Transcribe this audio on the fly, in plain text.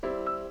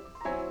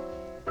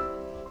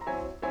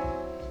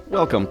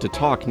Welcome to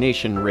Talk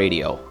Nation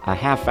Radio, a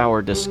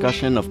half-hour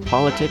discussion of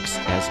politics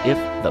as if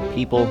the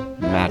people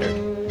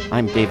mattered.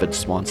 I'm David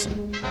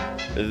Swanson.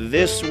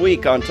 This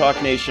week on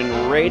Talk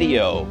Nation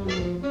Radio,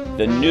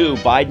 the new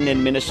Biden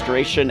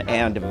administration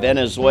and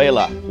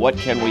Venezuela. What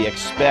can we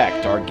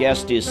expect? Our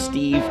guest is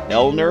Steve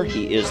Elner.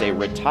 He is a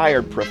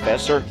retired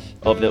professor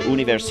of the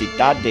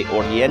Universidad de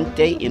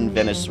Oriente in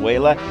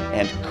Venezuela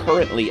and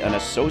currently an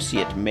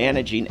associate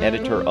managing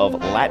editor of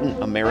Latin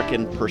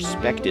American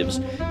Perspectives.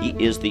 He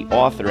is the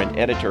author and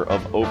editor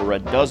of over a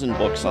dozen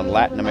books on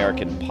Latin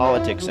American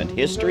politics and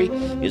history,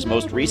 his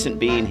most recent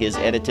being his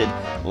edited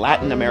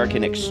Latin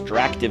American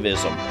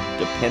Extractivism,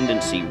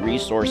 Dependency,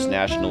 Resource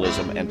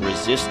Nationalism, and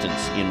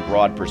Resistance in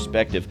Broad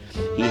Perspective.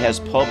 He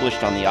has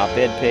published on the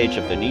op-ed page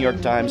of the New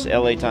York Times,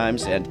 LA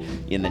Times, and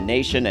in The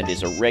Nation, and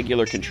is a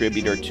regular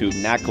contributor to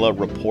NACLA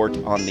Report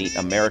on the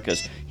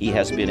Americas. He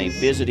has been a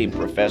visiting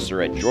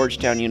professor at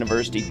Georgetown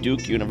University,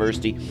 Duke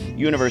University,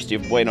 University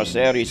of Buenos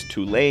Aires,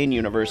 Tulane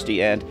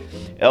University, and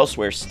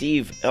elsewhere.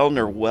 Steve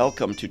Elner,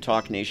 welcome to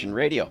Talk Nation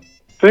Radio.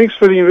 Thanks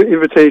for the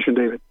invitation,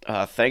 David.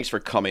 Thanks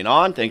for coming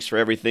on. Thanks for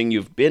everything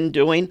you've been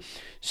doing.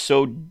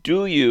 So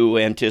do you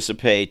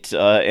anticipate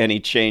any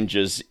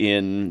changes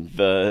in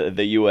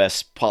the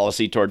U.S.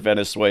 policy toward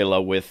Venezuela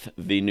with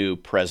the new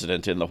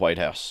president in the White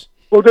House?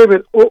 Well,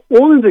 David,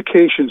 all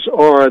indications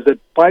are that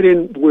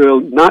Biden will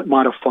not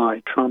modify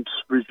Trump's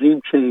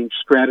regime change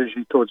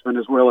strategy towards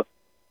Venezuela,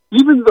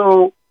 even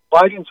though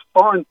Biden's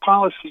foreign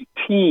policy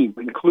team,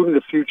 including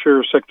the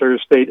future Secretary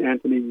of State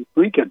Antony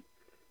Blinken,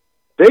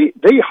 they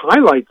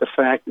highlight the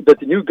fact that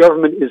the new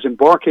government is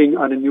embarking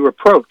on a new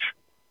approach.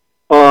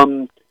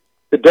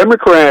 The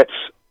Democrats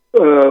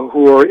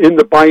who are in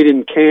the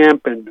Biden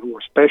camp and who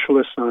are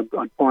specialists on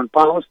foreign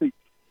policy,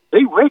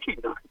 they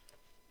recognize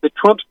that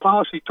Trump's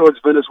policy towards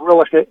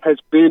Venezuela has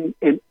been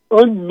an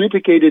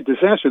unmitigated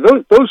disaster.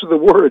 Those are the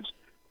words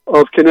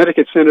of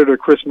Connecticut Senator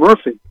Chris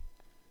Murphy.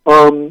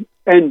 And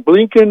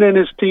Blinken and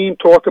his team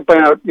talk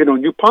about,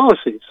 new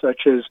policies,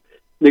 such as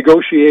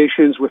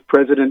negotiations with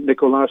President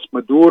Nicolas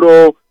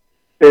Maduro.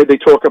 They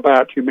talk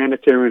about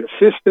humanitarian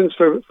assistance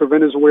for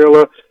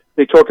Venezuela.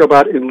 They talk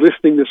about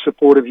enlisting the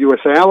support of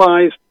U.S.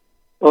 allies.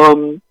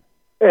 And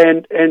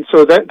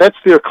so that's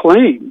their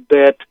claim,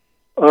 that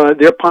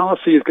their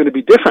policy is going to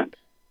be different.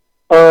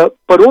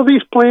 But all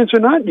these plans are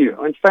not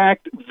new. In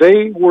fact,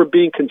 they were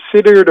being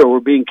considered or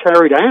were being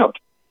carried out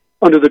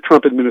under the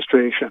Trump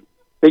administration.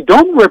 They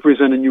don't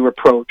represent a new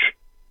approach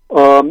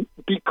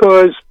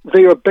because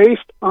they are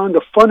based on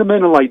the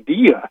fundamental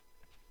idea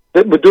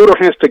that Maduro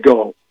has to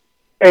go.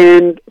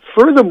 And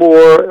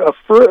furthermore,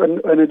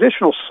 an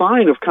additional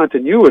sign of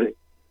continuity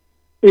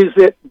is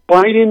that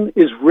Biden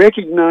is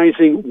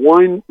recognizing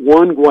Juan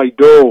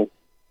Guaido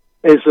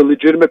as the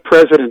legitimate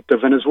president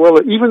of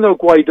Venezuela, even though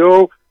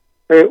Guaido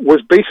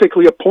was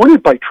basically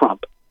appointed by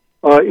Trump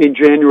in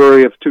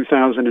January of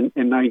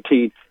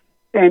 2019.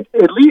 And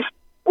at least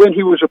when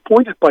he was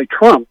appointed by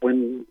Trump,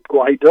 when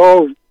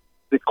Guaido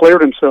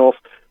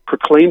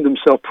proclaimed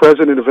himself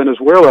president of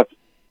Venezuela,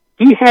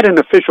 he had an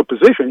official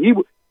position.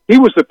 He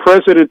was the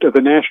president of the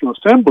National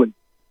Assembly.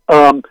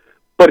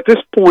 But at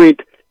this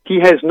point, he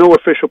has no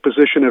official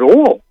position at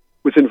all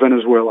within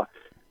Venezuela.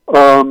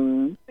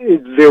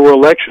 There were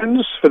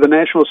elections for the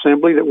National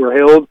Assembly that were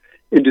held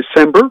in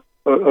December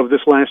of this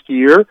last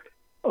year.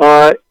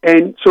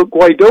 And so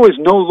Guaido is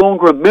no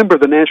longer a member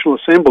of the National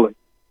Assembly.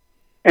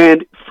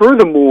 And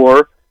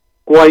furthermore,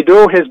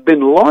 Guaido has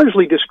been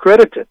largely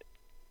discredited,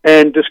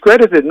 and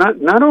discredited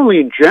not only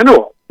in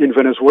general in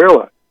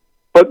Venezuela,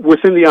 but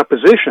within the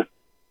opposition,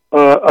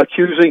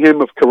 accusing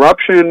him of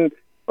corruption,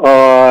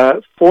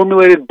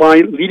 formulated by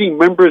leading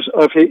members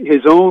of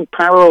his own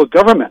parallel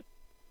government.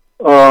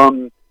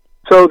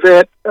 So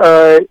that,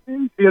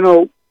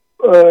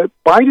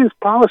 Biden's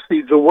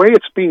policy, the way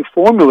it's being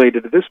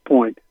formulated at this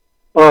point,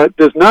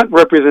 does not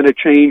represent a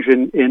change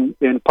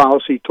in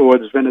policy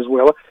towards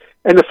Venezuela.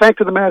 And the fact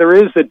of the matter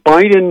is that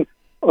Biden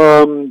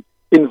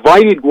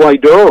invited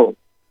Guaido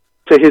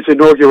to his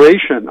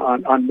inauguration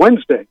on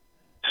Wednesday.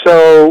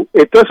 So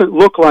it doesn't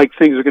look like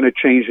things are going to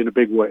change in a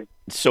big way.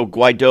 So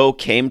Guaido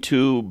came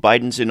to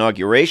Biden's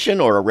inauguration,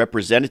 or a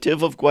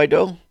representative of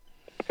Guaido?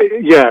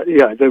 Yeah,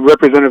 the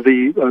representative,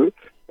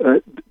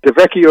 De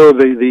Vecchio,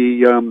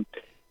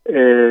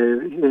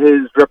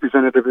 his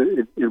representative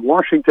in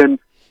Washington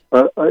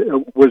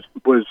was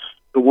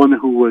the one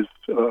who was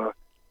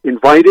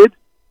invited,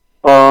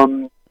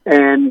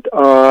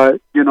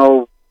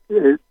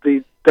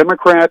 the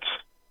Democrats,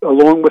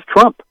 along with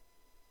Trump,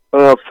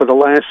 for the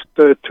last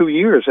 2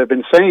 years, have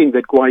been saying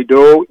that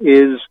Guaido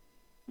is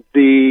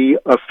the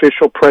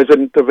official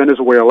president of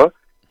Venezuela,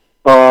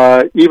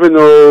 even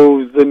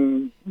though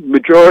the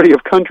majority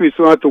of countries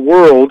throughout the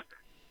world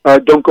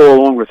don't go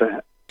along with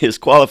that. His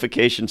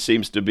qualification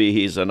seems to be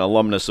he's an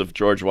alumnus of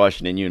George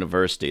Washington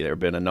University. There have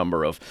been a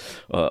number of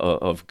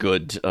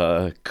good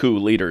coup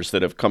leaders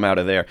that have come out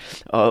of there.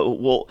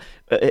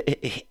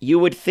 You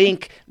would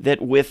think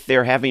that with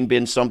there having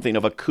been something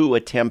of a coup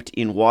attempt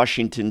in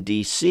Washington,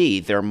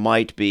 D.C., there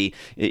might be,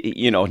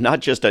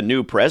 not just a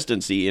new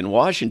presidency in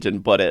Washington,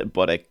 but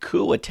a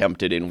coup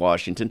attempted in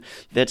Washington,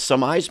 that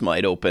some eyes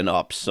might open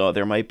up. So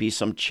there might be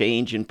some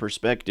change in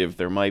perspective.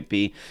 There might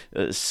be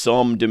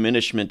some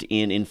diminishment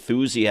in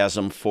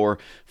enthusiasm for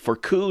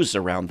coups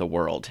around the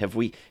world. Have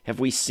we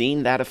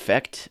seen that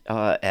effect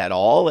at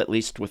all, at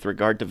least with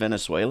regard to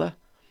Venezuela?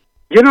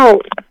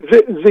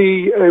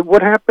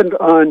 What happened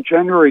on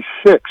January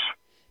 6th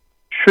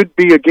should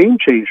be a game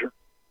changer.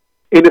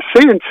 In a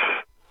sense,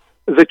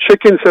 the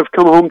chickens have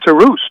come home to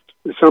roost.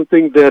 It's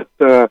something that,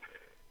 the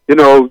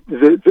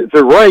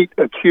right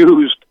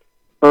accused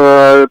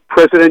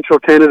presidential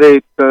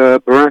candidate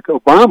Barack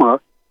Obama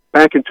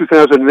back in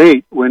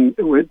 2008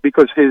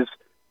 because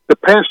the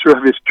pastor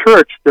of his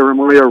church,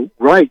 Jeremiah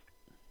Wright,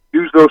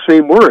 used those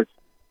same words.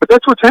 But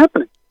that's what's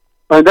happening.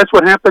 And that's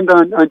what happened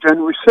on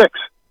January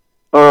 6th.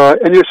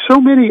 And there's so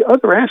many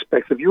other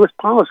aspects of U.S.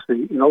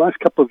 policy in the last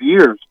couple of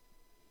years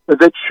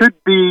that should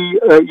be,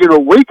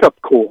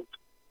 wake-up calls.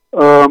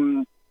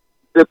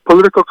 The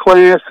political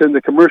class and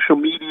the commercial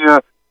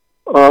media,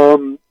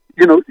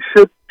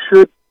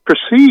 should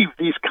perceive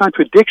these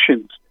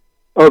contradictions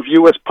of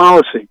U.S.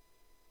 policy.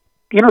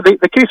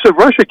 The case of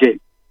Russiagate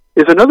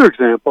is another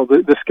example.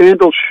 The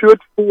scandal should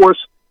force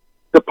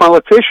the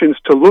politicians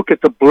to look at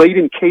the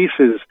blatant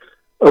cases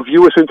of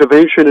U.S.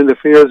 intervention in the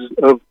affairs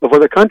of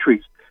other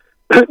countries.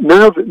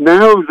 Now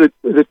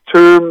the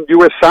term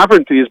U.S.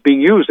 sovereignty is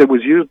being used. It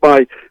was used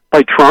by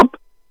Trump,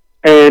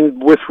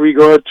 and with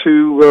regard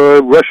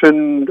to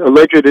Russian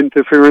alleged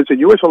interference in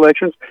U.S.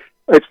 elections,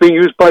 it's being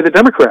used by the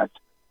Democrats.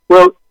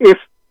 Well, if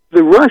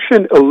the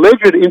Russian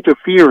alleged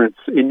interference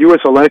in U.S.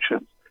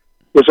 elections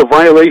was a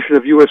violation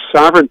of U.S.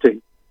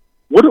 sovereignty,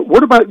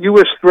 what about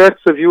U.S.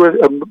 threats of U.S.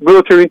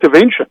 Military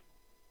intervention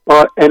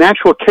and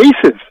actual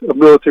cases of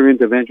military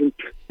intervention,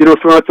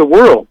 throughout the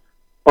world?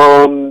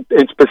 And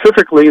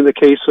specifically in the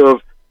case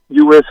of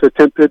U.S.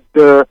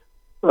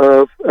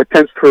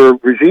 attempts for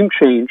regime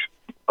change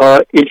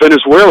in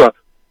Venezuela,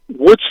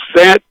 what's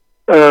that?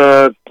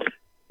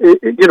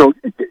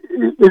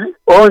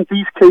 Aren't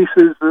these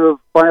cases of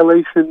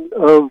violation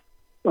of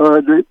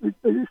the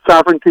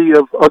sovereignty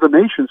of other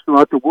nations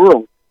throughout the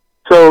world?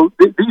 So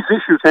these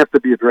issues have to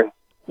be addressed.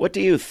 What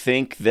do you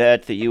think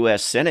that the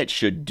U.S. Senate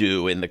should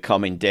do in the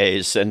coming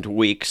days and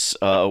weeks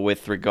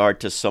with regard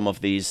to some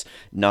of these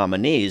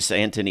nominees?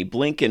 Antony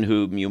Blinken,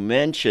 whom you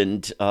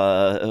mentioned,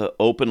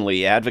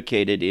 openly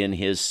advocated in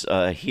his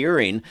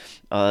hearing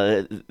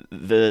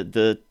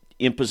the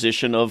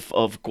imposition of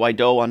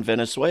Guaido on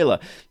Venezuela.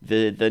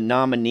 The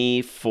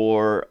nominee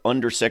for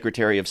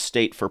Undersecretary of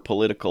State for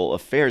Political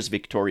Affairs,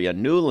 Victoria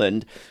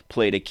Nuland,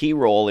 played a key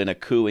role in a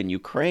coup in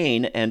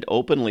Ukraine and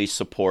openly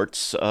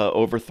supports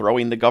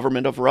overthrowing the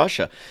government of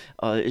Russia.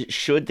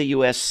 Should the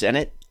U.S.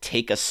 Senate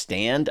take a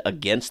stand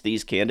against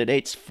these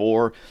candidates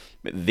for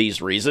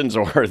these reasons,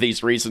 or are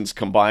these reasons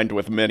combined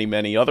with many,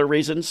 many other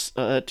reasons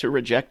to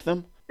reject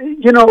them?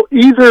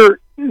 Either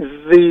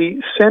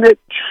the Senate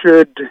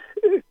should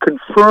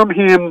confirm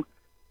him,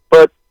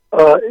 but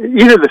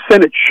either the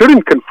Senate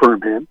shouldn't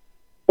confirm him,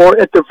 or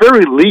at the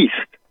very least,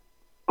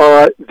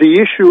 the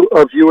issue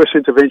of U.S.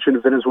 intervention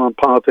in Venezuelan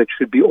politics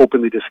should be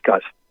openly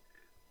discussed.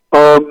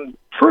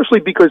 Firstly,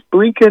 because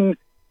Blinken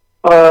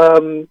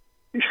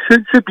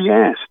should be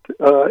asked,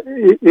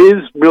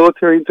 is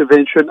military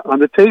intervention on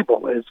the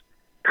table, as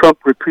Trump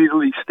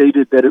repeatedly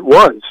stated that it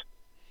was.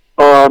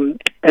 And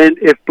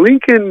if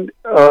Blinken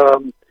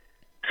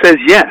says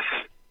yes,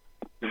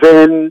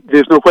 then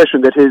there's no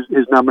question that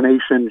his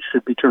nomination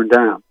should be turned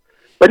down.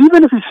 But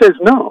even if he says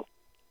no,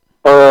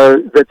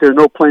 that there are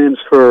no plans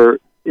for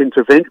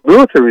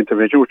military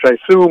intervention, which I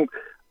assume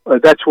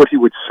that's what he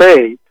would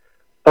say,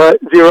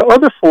 there are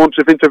other forms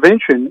of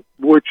intervention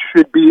which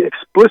should be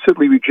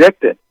explicitly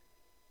rejected,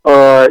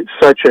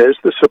 such as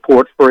the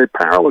support for a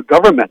parallel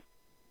government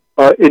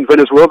in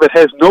Venezuela that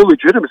has no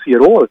legitimacy at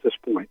all at this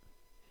point.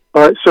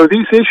 So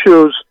these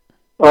issues,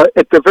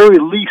 at the very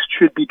least,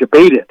 should be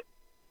debated.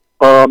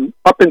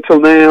 Up until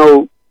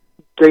now,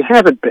 they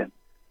haven't been.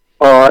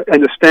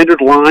 And the standard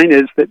line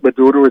is that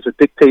Maduro is a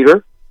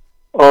dictator.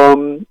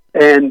 And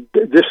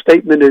this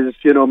statement is,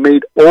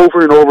 made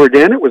over and over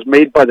again. It was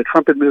made by the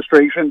Trump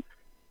administration,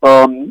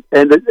 and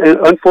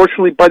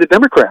unfortunately by the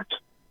Democrats,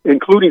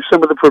 including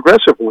some of the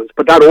progressive ones,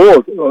 but not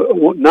all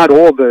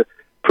the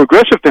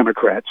progressive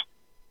Democrats.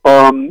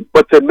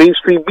 But the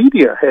mainstream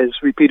media has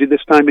repeated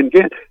this time and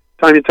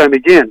time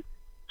again.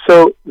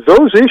 So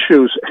those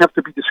issues have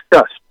to be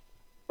discussed.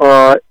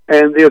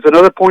 And there's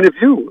another point of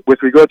view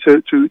with regard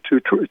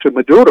to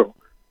Maduro,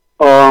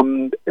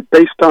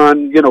 based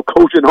on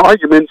cogent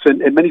arguments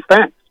and many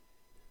facts,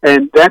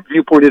 and that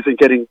viewpoint isn't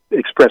getting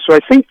expressed. So I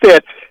think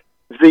that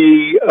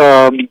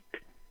the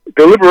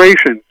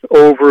deliberations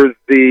over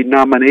the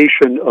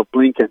nomination of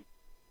Blinken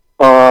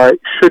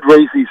should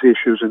raise these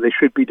issues, and they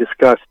should be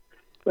discussed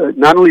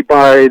not only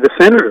by the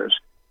senators,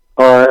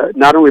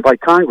 not only by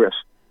Congress,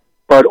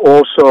 but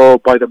also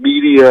by the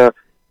media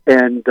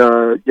and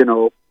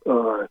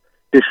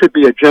there should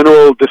be a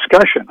general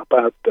discussion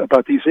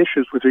about these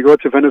issues with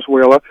regard to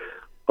Venezuela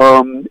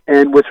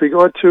and with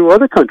regard to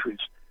other countries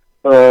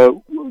as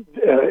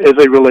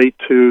they relate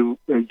to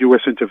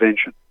U.S.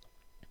 intervention.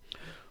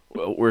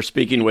 We're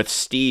speaking with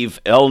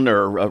Steve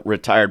Elner, a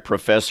retired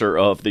professor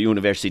of the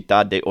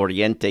Universidad de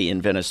Oriente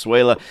in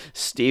Venezuela.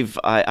 Steve,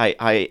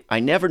 I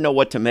never know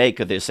what to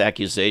make of this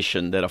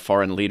accusation that a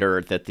foreign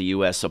leader that the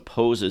U.S.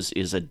 opposes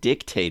is a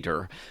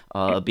dictator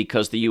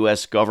because the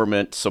U.S.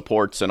 government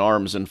supports and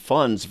arms and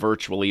funds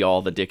virtually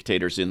all the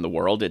dictators in the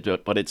world.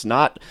 But it's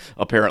not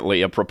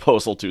apparently a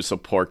proposal to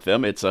support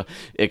them. It's an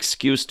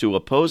excuse to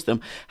oppose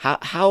them.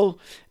 How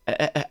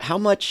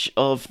much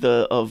of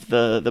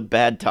the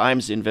bad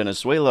times in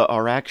Venezuela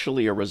are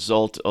actually a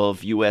result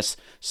of U.S.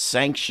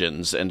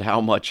 sanctions, and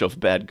how much of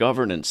bad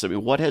governance? I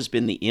mean, what has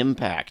been the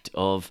impact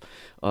of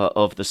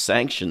the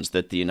sanctions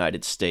that the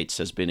United States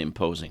has been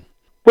imposing?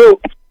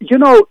 Well,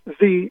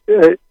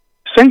 the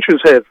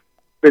sanctions have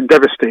been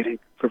devastating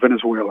for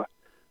Venezuela,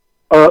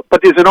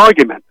 but there's an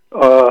argument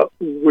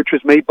which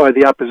is made by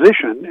the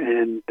opposition,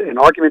 and an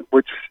argument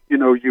which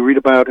you read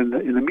about in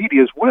the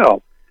media as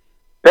well.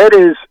 That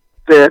is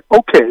that,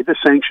 okay, the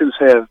sanctions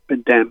have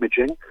been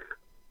damaging,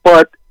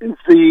 but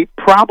the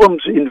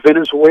problems in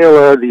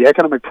Venezuela, the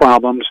economic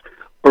problems,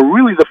 are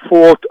really the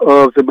fault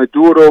of the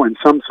Maduro and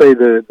some say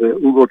the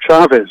Hugo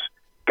Chavez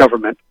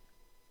government,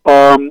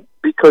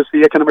 because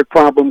the economic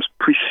problems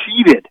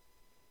preceded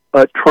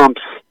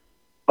Trump's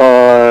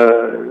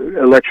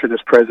election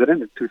as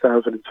president in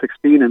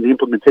 2016 and the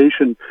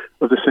implementation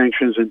of the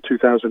sanctions in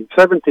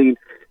 2017,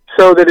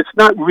 so that it's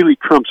not really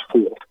Trump's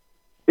fault.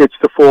 It's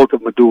the fault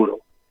of Maduro.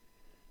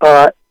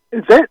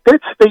 That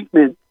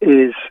statement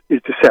is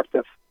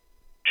deceptive.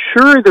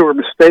 Sure, there were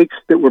mistakes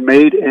that were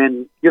made,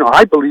 and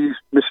I believe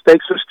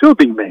mistakes are still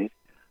being made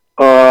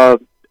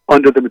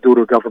under the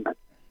Maduro government.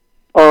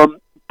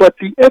 But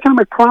the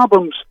economic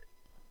problems,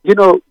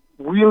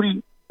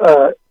 really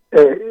the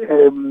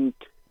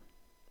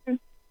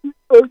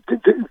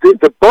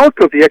bulk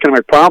of the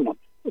economic problems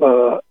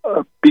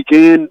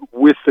began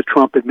with the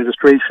Trump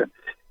administration.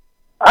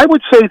 I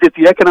would say that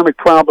the economic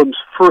problems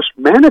first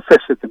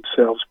manifested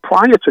themselves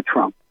prior to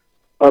Trump,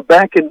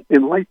 back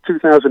in late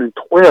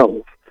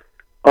 2012,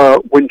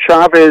 when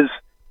Chavez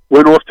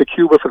went off to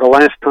Cuba for the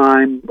last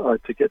time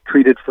to get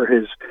treated for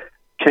his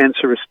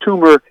cancerous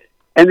tumor,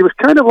 and it was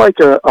kind of like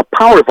a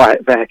power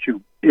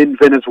vacuum in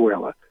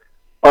Venezuela.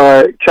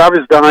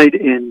 Chavez died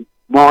in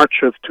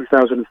March of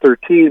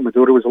 2013.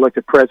 Maduro was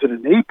elected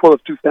president in April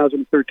of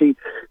 2013.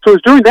 So it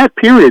was during that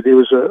period there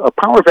was a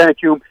power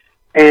vacuum.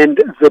 And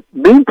the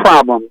main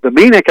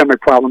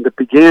economic problem that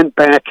began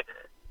back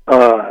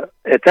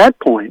at that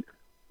point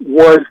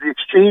was the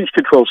exchange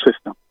control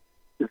system.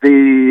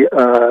 The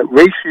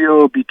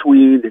ratio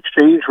between the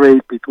exchange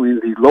rate between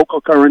the local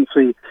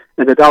currency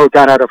and the dollar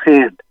got out of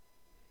hand.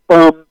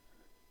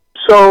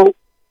 So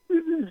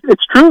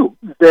it's true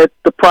that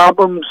the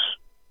problems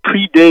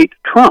predate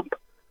Trump,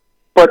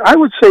 but I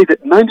would say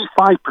that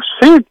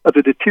 95% of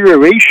the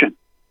deterioration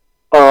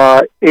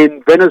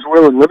in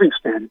Venezuelan living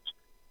standards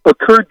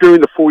occurred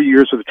during the 4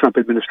 years of the Trump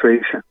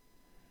administration.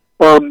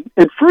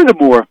 And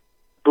furthermore,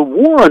 the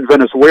war on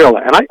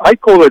Venezuela, and I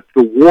call it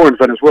the war on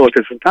Venezuela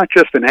because it's not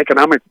just an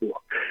economic war,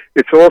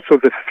 it's also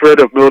the threat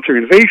of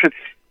military invasion,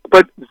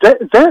 but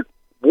that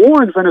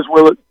war in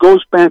Venezuela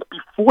goes back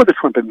before the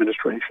Trump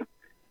administration.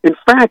 In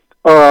fact,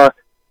 as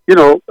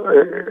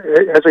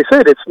I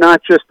said, it's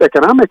not just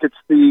economic, it's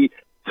the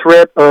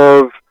threat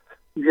of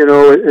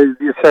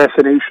the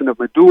assassination of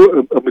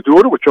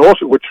Maduro, which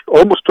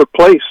almost took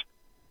place,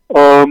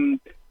 and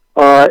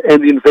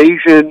the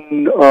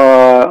invasion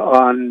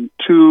on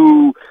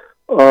two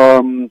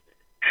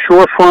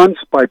shore fronts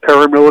by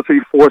paramilitary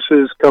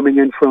forces coming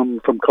in from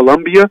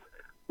Colombia,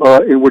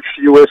 in which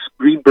U.S.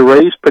 Green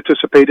Berets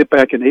participated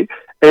back in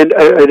and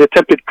an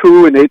attempted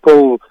coup on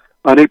April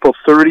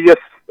 30th,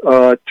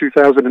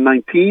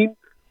 2019,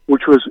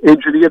 which was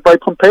engineered by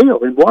Pompeo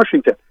in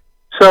Washington.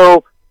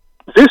 So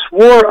this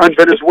war on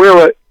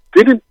Venezuela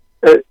didn't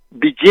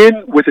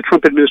begin with the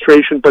Trump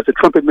administration, but the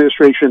Trump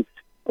administration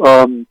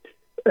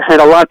had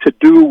a lot to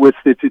do with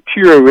the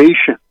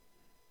deterioration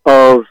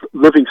of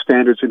living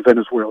standards in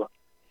Venezuela.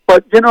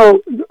 But,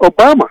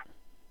 Obama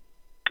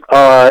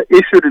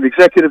issued an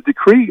executive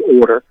decree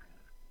order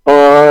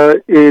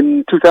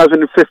in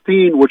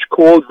 2015, which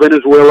called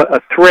Venezuela a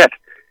threat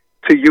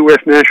to U.S.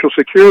 national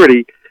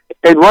security.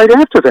 And right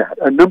after that,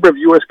 a number of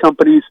U.S.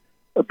 companies,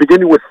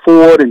 beginning with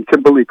Ford and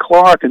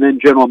Kimberly-Clark and then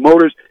General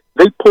Motors,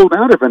 they pulled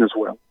out of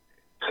Venezuela.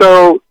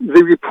 So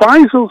the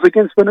reprisals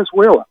against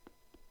Venezuela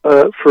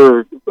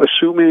for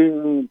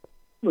assuming,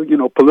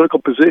 political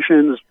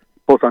positions,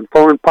 both on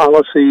foreign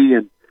policy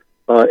and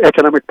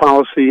economic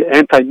policy,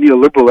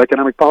 anti-neoliberal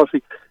economic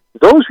policy,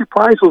 those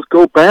reprisals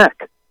go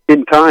back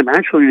in time.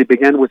 Actually, they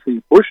began with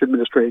the Bush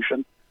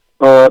administration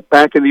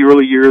back in the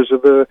early years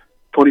of the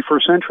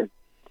 21st century.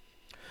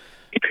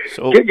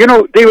 So,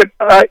 David,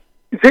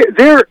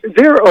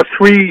 there are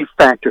three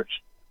factors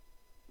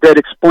that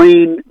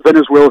explain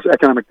Venezuela's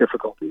economic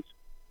difficulties.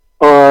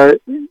 the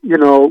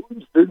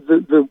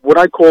what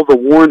I call the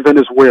war in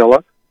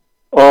Venezuela.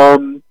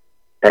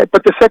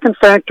 But the second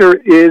factor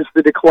is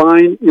the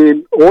decline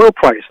in oil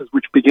prices,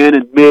 which began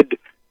in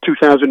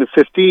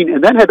mid-2015,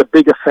 and that had a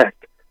big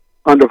effect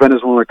on the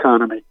Venezuelan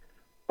economy.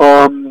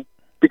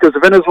 Because the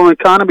Venezuelan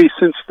economy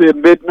since the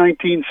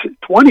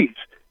mid-1920s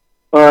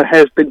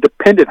has been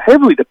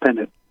heavily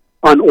dependent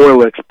on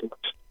oil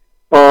exports.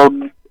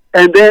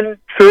 And then,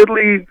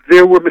 thirdly,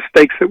 there were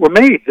mistakes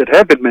that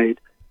have been made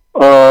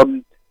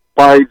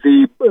by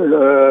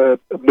the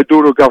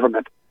Maduro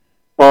government.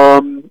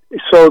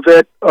 So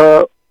that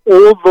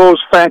all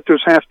those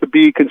factors have to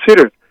be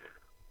considered.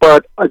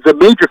 But the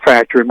major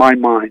factor, in my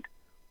mind,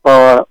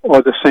 are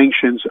the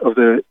sanctions of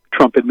the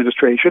Trump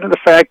administration and the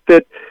fact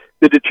that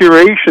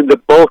the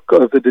bulk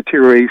of the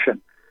deterioration,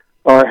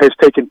 has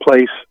taken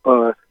place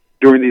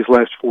during these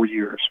last 4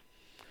 years.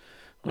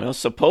 Well,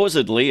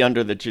 supposedly,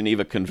 under the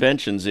Geneva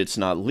Conventions, it's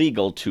not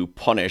legal to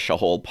punish a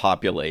whole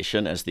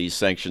population, as these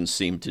sanctions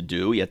seem to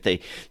do, yet they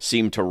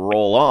seem to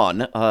roll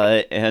on.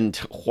 And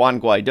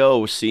Juan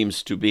Guaido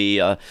seems to be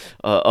a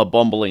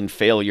bumbling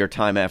failure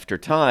time after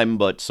time,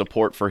 but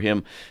support for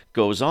him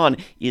goes on.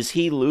 Is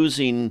he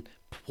losing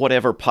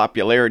whatever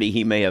popularity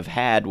he may have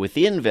had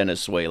within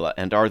Venezuela?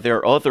 And are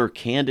there other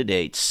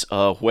candidates,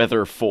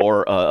 whether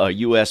for a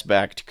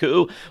U.S.-backed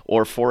coup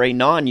or for a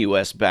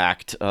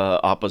non-U.S.-backed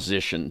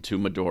opposition to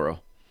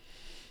Maduro?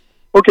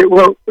 Okay,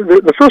 well,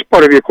 the first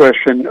part of your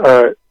question,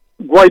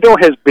 Guaido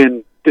has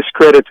been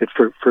discredited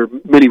for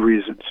many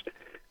reasons.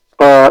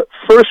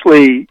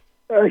 Firstly,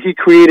 he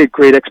created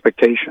great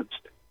expectations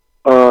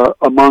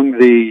among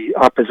the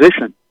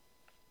opposition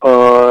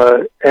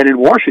and in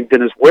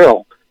Washington as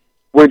well.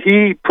 When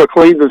he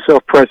proclaimed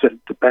himself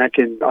president back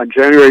on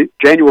January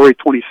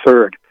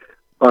 23rd,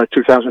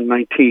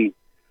 2019,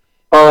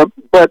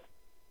 but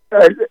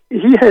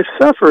he has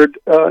suffered,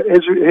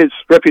 his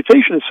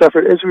reputation has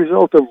suffered as a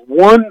result of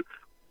one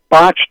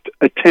botched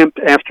attempt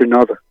after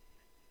another.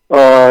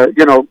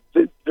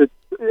 The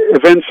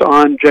events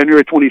on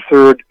January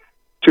 23rd,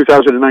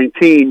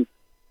 2019,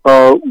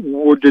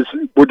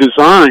 were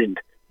designed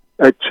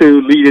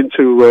to lead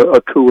into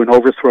a coup, an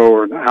overthrow,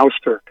 or an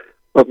ouster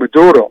of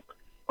Maduro.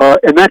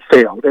 And that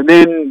failed. And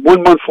then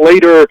 1 month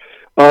later,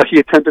 he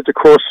attempted to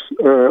cross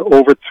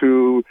over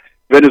to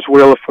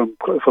Venezuela from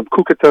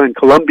Cúcuta in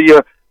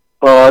Colombia,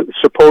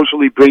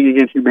 supposedly bringing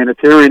in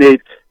humanitarian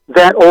aid.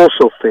 That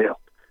also failed.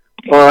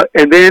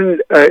 And then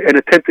an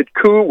attempted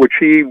coup, which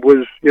he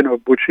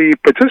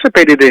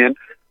participated in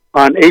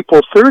on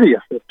April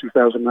 30th of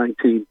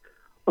 2019.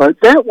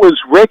 That was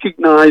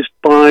recognized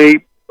by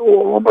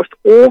almost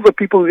all the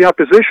people in the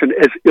opposition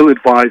as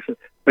ill-advised,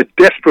 a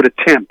desperate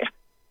attempt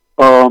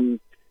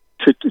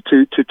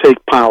to take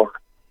power.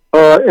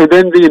 And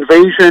then the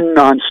invasion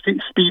on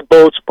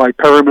speedboats by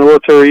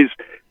paramilitary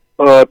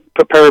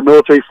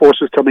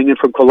forces coming in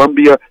from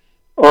Colombia.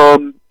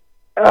 And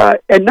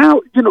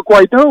now,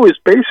 Guaido is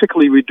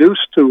basically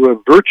reduced to a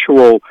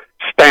virtual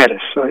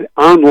status, an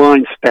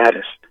online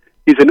status.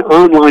 He's an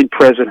online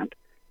president.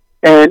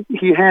 And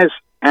he has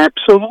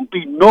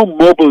absolutely no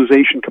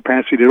mobilization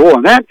capacity at all.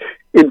 And that,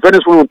 in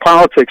Venezuelan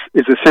politics,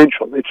 is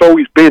essential. It's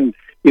always been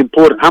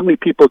important. How many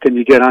people can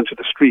you get onto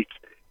the streets?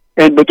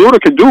 And Maduro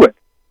can do it.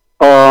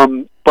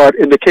 But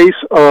in the case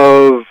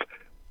of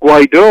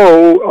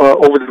Guaido,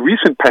 over the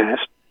recent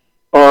past,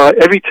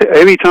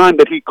 every time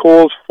that he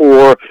calls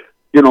for,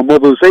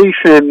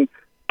 mobilization,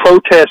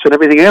 protests, and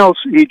everything else,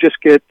 he just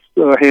gets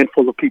a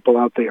handful of people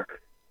out there.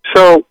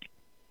 So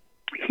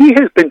he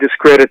has been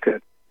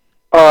discredited.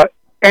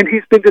 And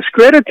he's been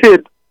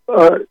discredited,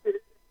 because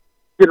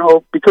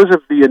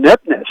of the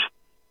ineptness,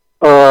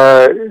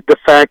 the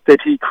fact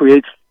that he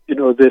creates,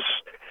 this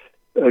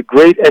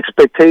great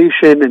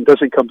expectation and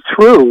doesn't come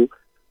through.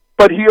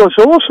 But he was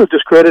also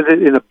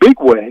discredited in a big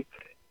way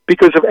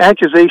because of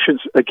accusations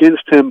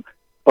against him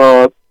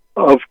of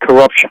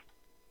corruption.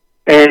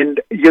 And,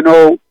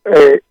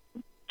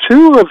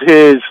 two of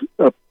his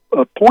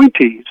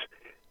appointees,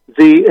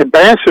 the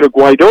ambassador,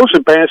 Guaido's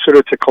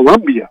ambassador to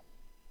Colombia,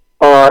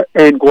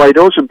 and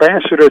Guaido's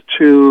ambassador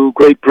to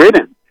Great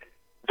Britain,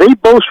 they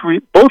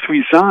both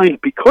resigned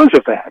because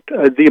of that.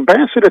 The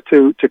ambassador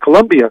to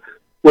Colombia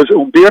was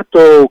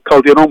Humberto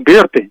Calderón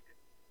Berti,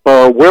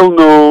 a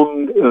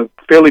well-known,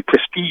 fairly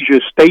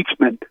prestigious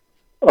statesman.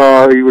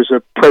 He was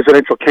a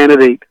presidential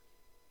candidate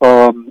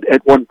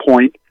at one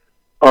point,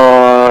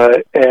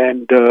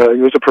 and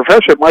he was a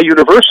professor at my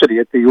university,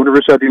 at the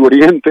Universidad de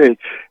Oriente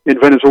in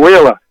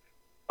Venezuela.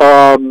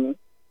 And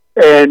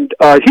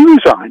he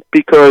resigned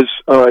because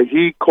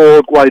he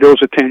called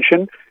Guaido's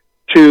attention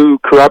to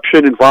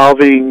corruption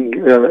involving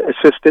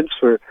assistance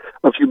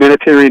of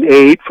humanitarian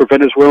aid for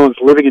Venezuelans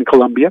living in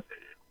Colombia.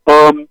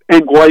 And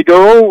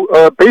Guaido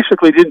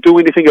basically didn't do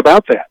anything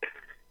about that.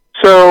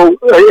 So,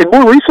 and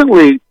more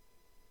recently,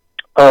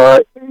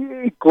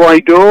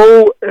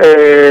 Guaido's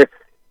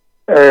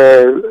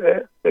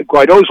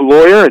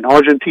lawyer, an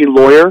Argentine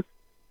lawyer,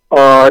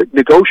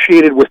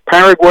 negotiated with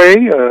Paraguay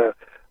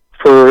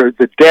for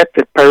the debt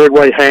that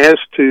Paraguay has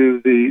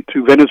to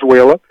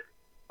Venezuela.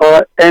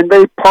 and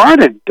they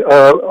pardoned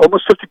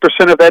almost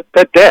 50% of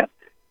that debt.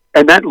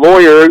 And that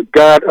lawyer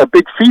got a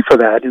big fee for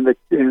that in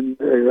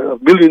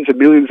millions and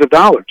millions of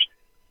dollars.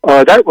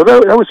 That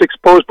was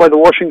exposed by the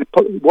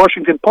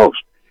Washington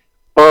Post.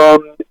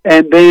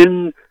 And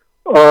then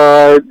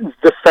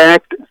the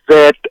fact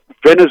that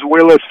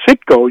Venezuela's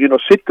Citgo,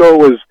 Citgo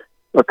was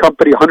a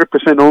company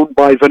 100% owned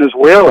by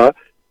Venezuela.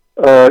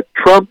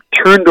 Trump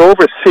turned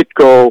over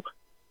Citgo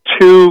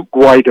to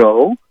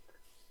Guaido.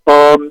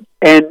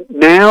 And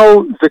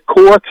now the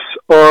courts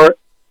are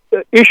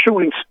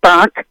issuing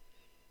stock,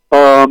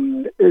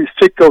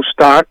 Citgo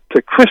stock,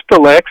 to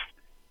Crystalex,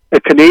 a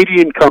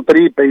Canadian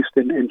company based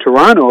in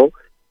Toronto,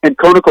 and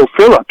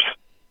ConocoPhillips.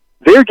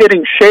 They're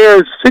getting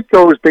shares.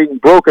 Citgo is being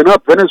broken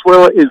up.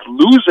 Venezuela is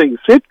losing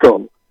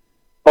Citgo.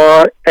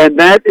 And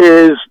that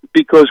is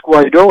because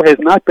Guaido has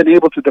not been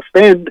able to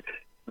defend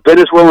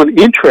Venezuelan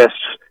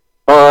interests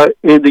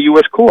in the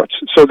U.S. courts.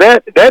 So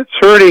that's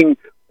hurting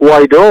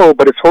Guaido,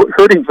 but it's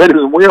hurting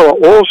Venezuela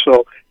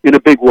also in a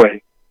big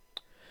way.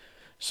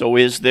 So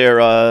is there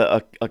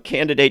a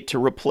candidate to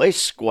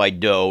replace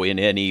Guaido in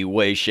any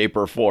way, shape,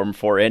 or form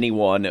for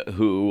anyone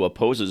who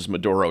opposes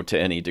Maduro to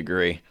any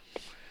degree?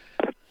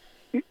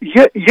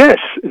 Yes,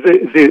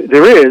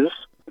 there is.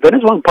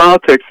 Venezuelan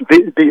politics,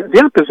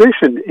 the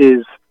opposition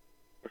is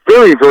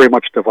very, very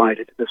much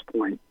divided at this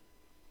point.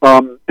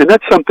 And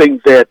that's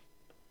something that,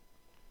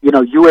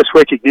 U.S.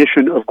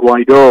 recognition of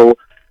Guaido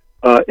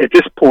at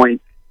this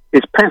point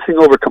is passing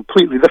over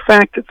completely. The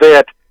fact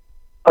that,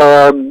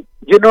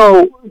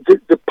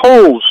 the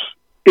polls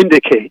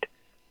indicate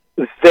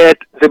that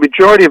the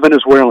majority of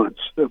Venezuelans,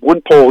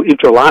 one poll,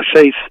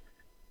 Interlaces,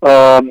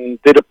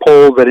 did a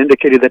poll that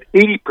indicated that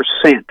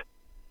 80%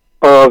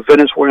 of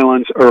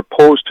Venezuelans are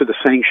opposed to the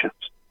sanctions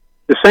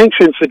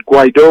that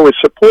Guaido is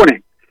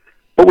supporting.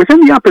 But within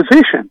the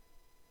opposition,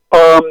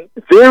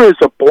 there is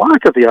a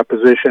block of the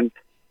opposition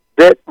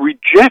that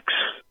rejects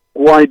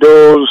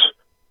Guaido's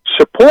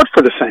support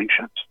for the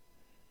sanctions.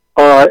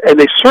 And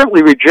they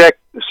certainly reject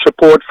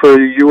support for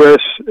U.S.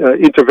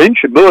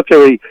 intervention,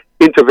 military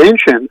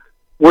intervention,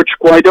 which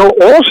Guaido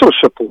also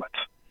supports.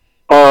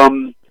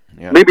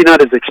 Maybe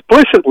not as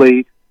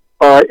explicitly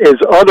as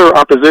other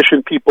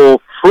opposition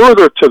people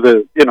further to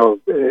the,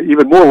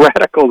 even more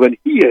radical than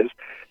he is.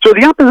 So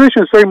the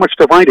opposition is very much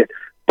divided.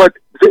 But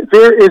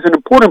there is an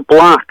important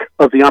block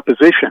of the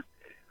opposition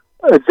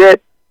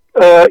that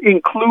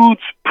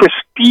includes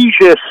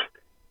prestigious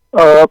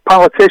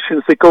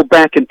politicians that go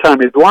back in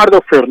time.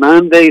 Eduardo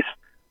Fernandez,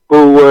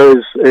 who was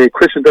a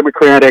Christian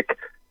Democratic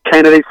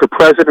candidate for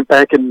president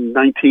back in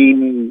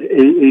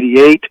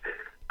 1988.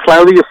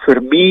 Claudia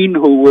Fermin,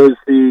 who was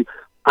the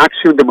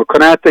Acción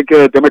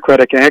Democrática,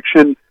 Democratic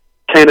Action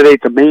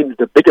candidate,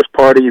 the biggest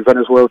party in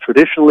Venezuela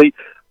traditionally.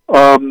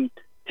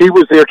 He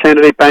was their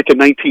candidate back in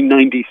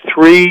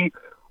 1993.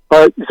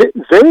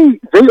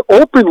 They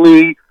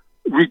openly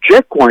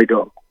reject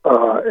Guaido,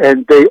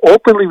 and they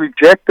openly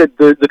rejected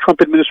the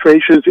Trump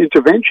administration's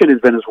intervention in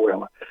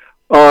Venezuela.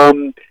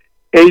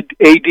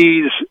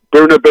 AD's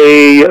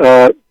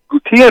Bernabe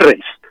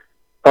Gutierrez,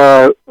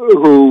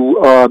 who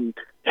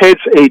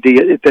heads AD,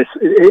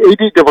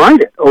 AD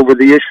divided over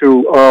the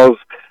issue of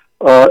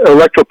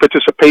electoral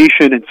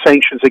participation and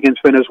sanctions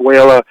against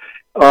Venezuela.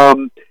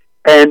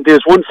 And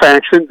there's one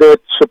faction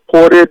that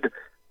supported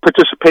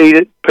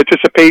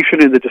participation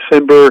in the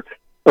December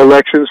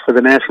elections for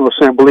the National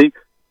Assembly.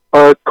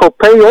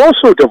 COPEI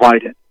also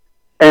divided.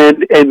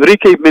 And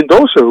Enrique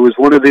Mendoza, who is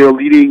one of their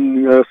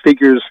leading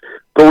figures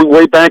going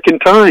way back in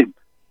time,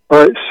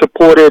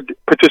 supported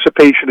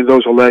participation in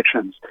those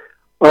elections.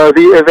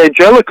 The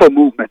evangelical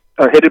movement,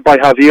 headed by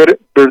Javier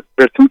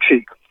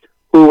Bertucci,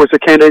 who was a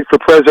candidate for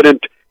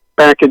president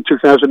back in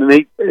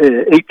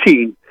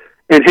 2018,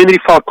 and Henry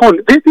Falcon,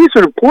 these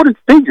are important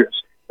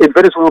figures in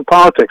Venezuelan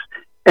politics,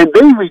 and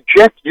they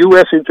reject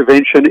U.S.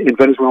 intervention in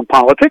Venezuelan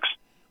politics.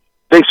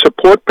 They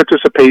support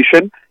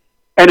participation,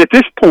 and at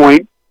this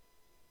point,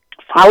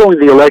 following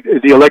the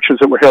elections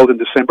that were held in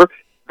December,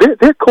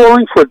 they're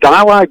calling for a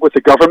dialogue with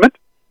the government,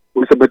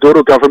 with the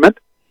Maduro government.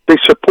 They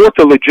support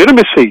the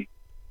legitimacy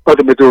of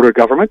the Maduro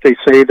government. They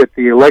say that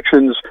the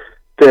elections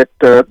that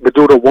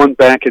Maduro won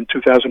back in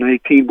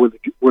 2018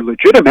 were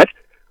legitimate.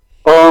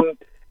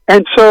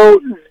 And so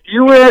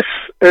U.S.,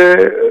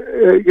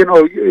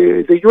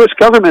 the U.S.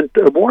 government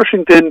of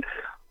Washington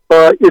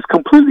is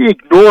completely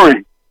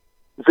ignoring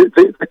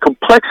the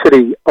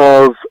complexity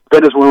of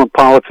Venezuelan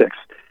politics.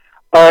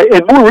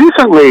 And more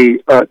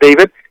recently,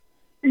 David,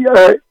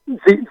 the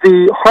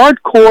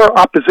hardcore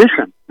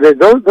opposition,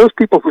 those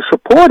people who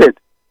supported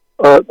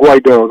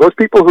Guaido, those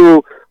people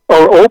who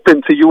are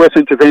open to U.S.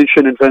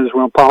 intervention in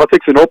Venezuelan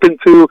politics and open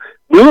to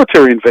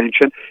military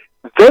intervention,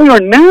 they are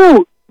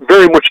now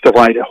very much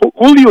divided.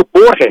 Julio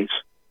Borges,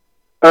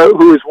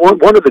 who is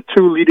one of the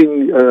two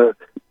leading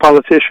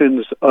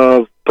politicians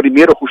of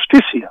Primera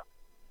Justicia,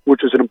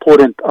 which is an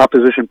important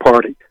opposition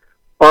party,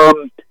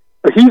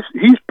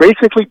 he's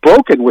basically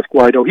broken with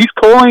Guaido. He's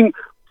calling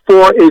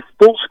for a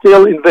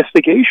full-scale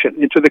investigation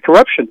into the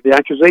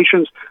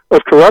accusations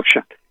of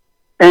corruption.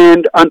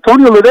 And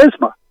Antonio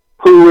Ledesma,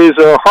 who is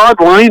a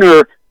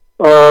hardliner,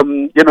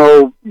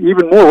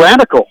 even more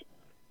radical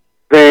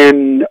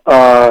than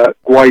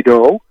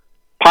Guaido,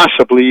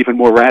 possibly even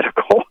more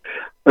radical.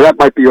 That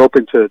might be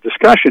open to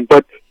discussion,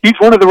 but he's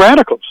one of the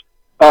radicals.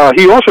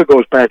 He also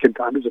goes back in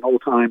time. He's an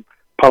old-time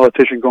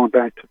politician going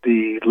back to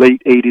the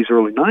late 80s,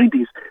 early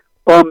 90s.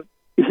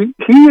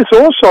 He is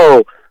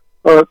also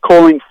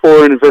calling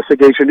for an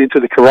investigation into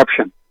the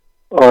corruption,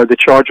 the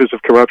charges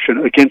of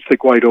corruption against the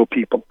Guaido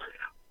people.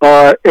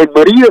 And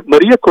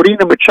Maria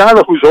Corina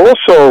Machado, who's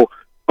also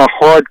a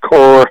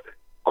hardcore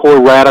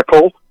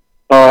radical,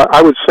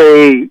 I would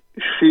say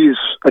she's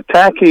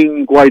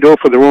attacking Guaido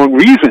for the wrong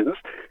reasons,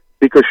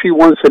 because she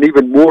wants an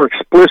even more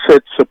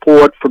explicit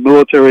support for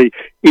military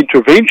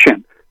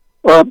intervention.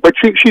 But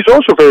she's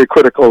also very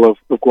critical of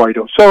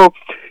Guaido. So,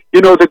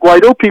 the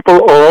Guaido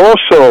people are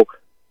also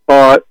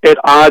at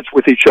odds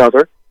with each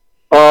other.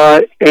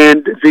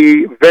 And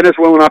the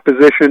Venezuelan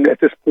opposition at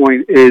this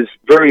point is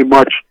very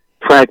much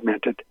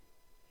fragmented.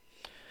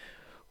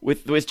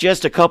 With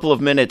just a couple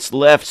of minutes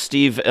left,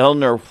 Steve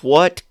Elner,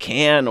 what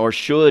can or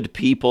should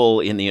people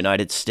in the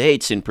United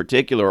States in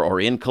particular,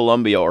 or in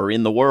Colombia or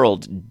in the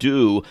world,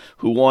 do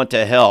who want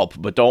to help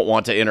but don't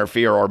want to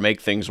interfere or make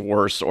things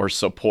worse or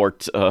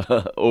support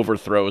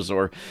overthrows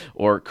or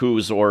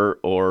coups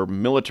or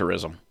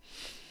militarism?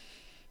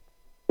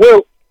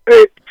 Well,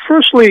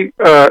 firstly,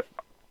 I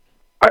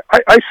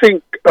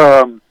think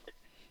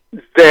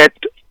that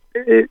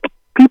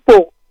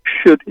people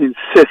should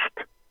insist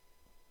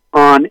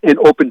on an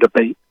open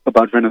debate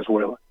about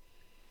Venezuela.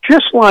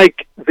 Just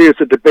like there's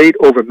a debate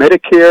over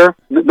Medicare,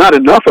 not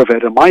enough of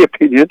it, in my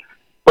opinion,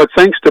 but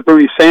thanks to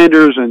Bernie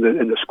Sanders and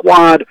the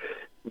squad,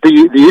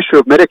 the issue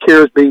of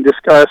Medicare is being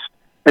discussed,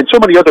 and so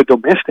many other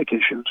domestic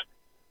issues.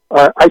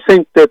 I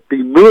think that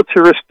the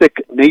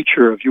militaristic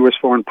nature of U.S.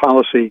 foreign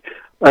policy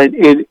and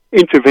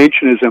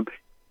interventionism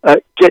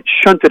get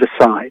shunted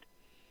aside.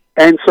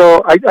 And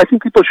so I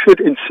think people should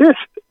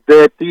insist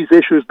that these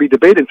issues be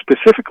debated,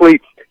 specifically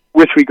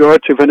with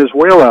regard to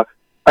Venezuela.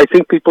 I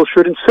think people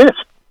should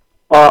insist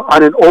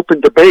on an open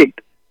debate.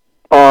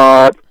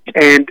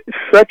 And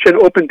such an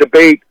open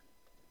debate,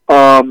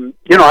 I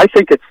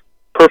think it's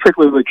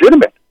perfectly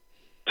legitimate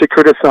to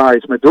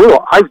criticize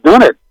Maduro. I've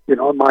done it, in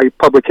my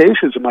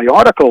publications and my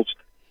articles.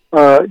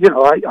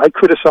 I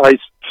criticize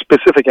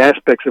specific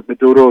aspects of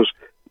Maduro's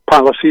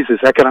policies,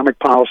 his economic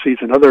policies,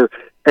 and other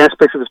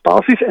aspects of his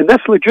policies, and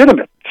that's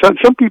legitimate.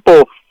 Some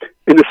people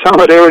in the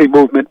Solidarity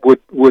movement would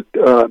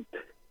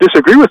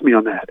disagree with me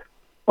on that.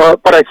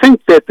 But I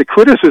think that the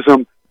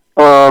criticism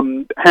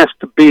has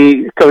to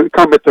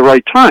come at the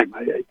right time.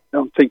 I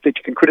don't think that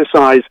you can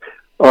criticize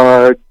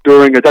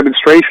during a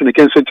demonstration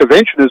against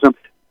interventionism.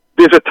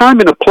 There's a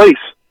time and a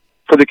place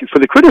for the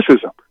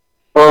criticism.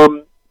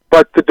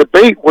 But the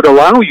debate would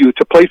allow you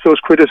to place those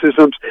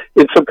criticisms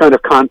in some kind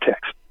of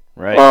context.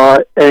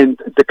 Right. And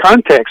the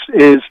context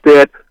is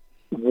that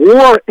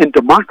war and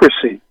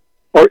democracy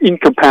are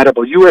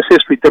incompatible. U.S.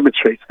 history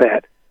demonstrates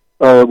that.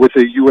 With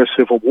the U.S.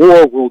 Civil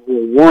War, World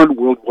War I,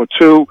 World War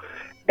II.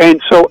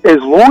 And so as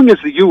long as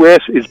the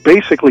U.S. is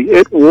basically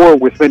at war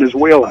with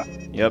Venezuela,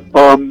 yep.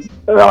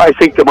 I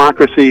think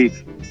democracy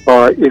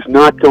is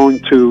not going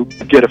to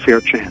get a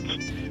fair chance.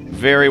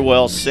 Very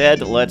well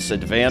said. Let's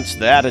advance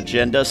that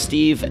agenda.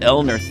 Steve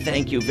Elner,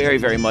 thank you very,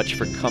 very much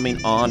for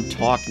coming on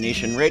Talk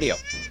Nation Radio.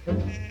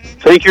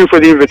 Thank you for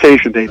the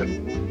invitation,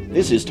 David.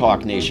 This is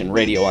Talk Nation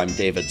Radio. I'm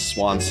David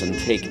Swanson.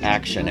 Take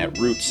action at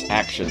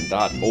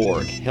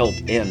rootsaction.org. Help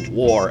end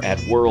war at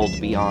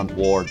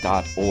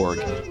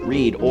worldbeyondwar.org.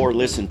 Read or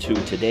listen to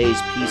today's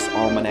Peace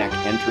Almanac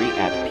entry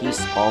at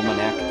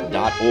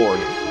peacealmanac.org.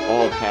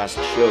 All past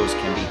shows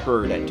can be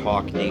heard at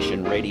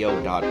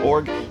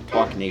talknationradio.org.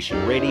 Talk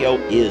Nation Radio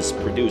is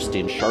produced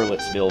in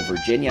Charlottesville,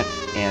 Virginia,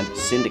 and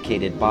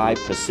syndicated by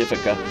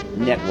Pacifica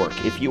Network.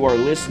 If you are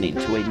listening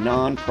to a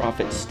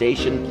non-profit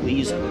station,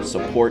 please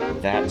support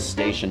that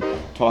station.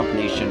 Talk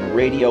Nation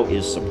Radio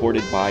is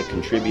supported by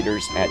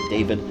contributors at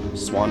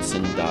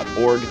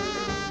davidswanson.org.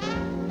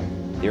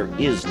 There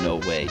is no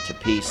way to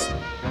peace.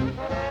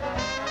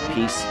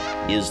 Peace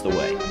is the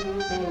way.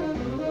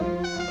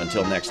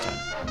 Until next time.